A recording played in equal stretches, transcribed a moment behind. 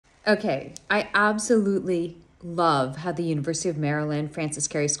Okay, I absolutely love how the University of Maryland Francis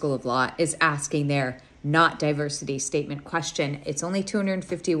Carey School of Law is asking their not diversity statement question. It's only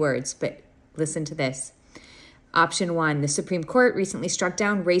 250 words, but listen to this. Option 1, the Supreme Court recently struck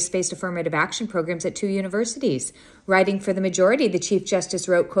down race-based affirmative action programs at 2 universities. Writing for the majority, the Chief Justice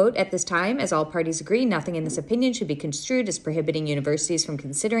wrote, quote, "At this time, as all parties agree, nothing in this opinion should be construed as prohibiting universities from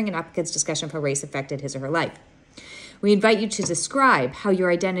considering an applicant's discussion of how race affected his or her life. We invite you to describe how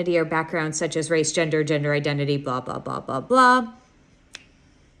your identity or background, such as race, gender identity, blah, blah, blah, blah, blah,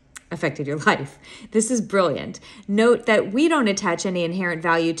 affected your life." This is brilliant. Note that we don't attach any inherent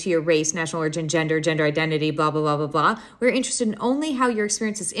value to your race, national origin, gender identity, blah, blah, blah, blah, blah. We're interested in only how your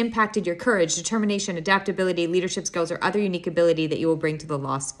experiences impacted your courage, determination, adaptability, leadership skills, or other unique ability that you will bring to the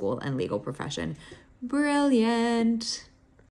law school and legal profession. Brilliant.